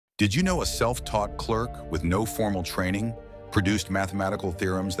Did you know a self-taught clerk with no formal training produced mathematical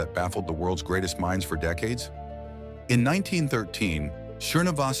theorems that baffled the world's greatest minds for decades? In 1913,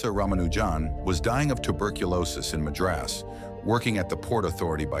 Srinivasa Ramanujan was dying of tuberculosis in Madras, working at the Port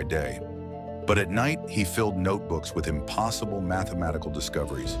Authority by day. But at night, he filled notebooks with impossible mathematical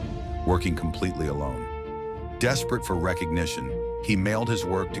discoveries, working completely alone. Desperate for recognition, he mailed his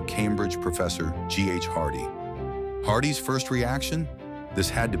work to Cambridge professor G.H. Hardy. Hardy's first reaction? This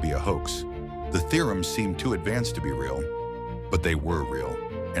had to be a hoax. The theorems seemed too advanced to be real, but they were real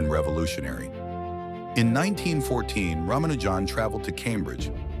and revolutionary. In 1914, Ramanujan traveled to Cambridge,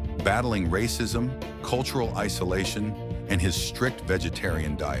 battling racism, cultural isolation, and his strict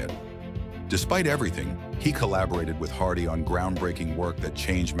vegetarian diet. Despite everything, he collaborated with Hardy on groundbreaking work that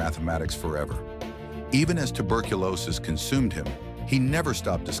changed mathematics forever. Even as tuberculosis consumed him, he never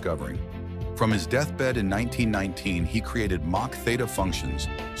stopped discovering. From his deathbed in 1919, he created Mach theta functions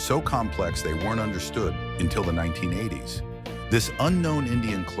so complex they weren't understood until the 1980s. This unknown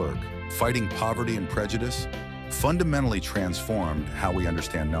Indian clerk, fighting poverty and prejudice, fundamentally transformed how we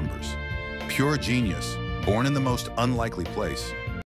understand numbers. Pure genius, born in the most unlikely place,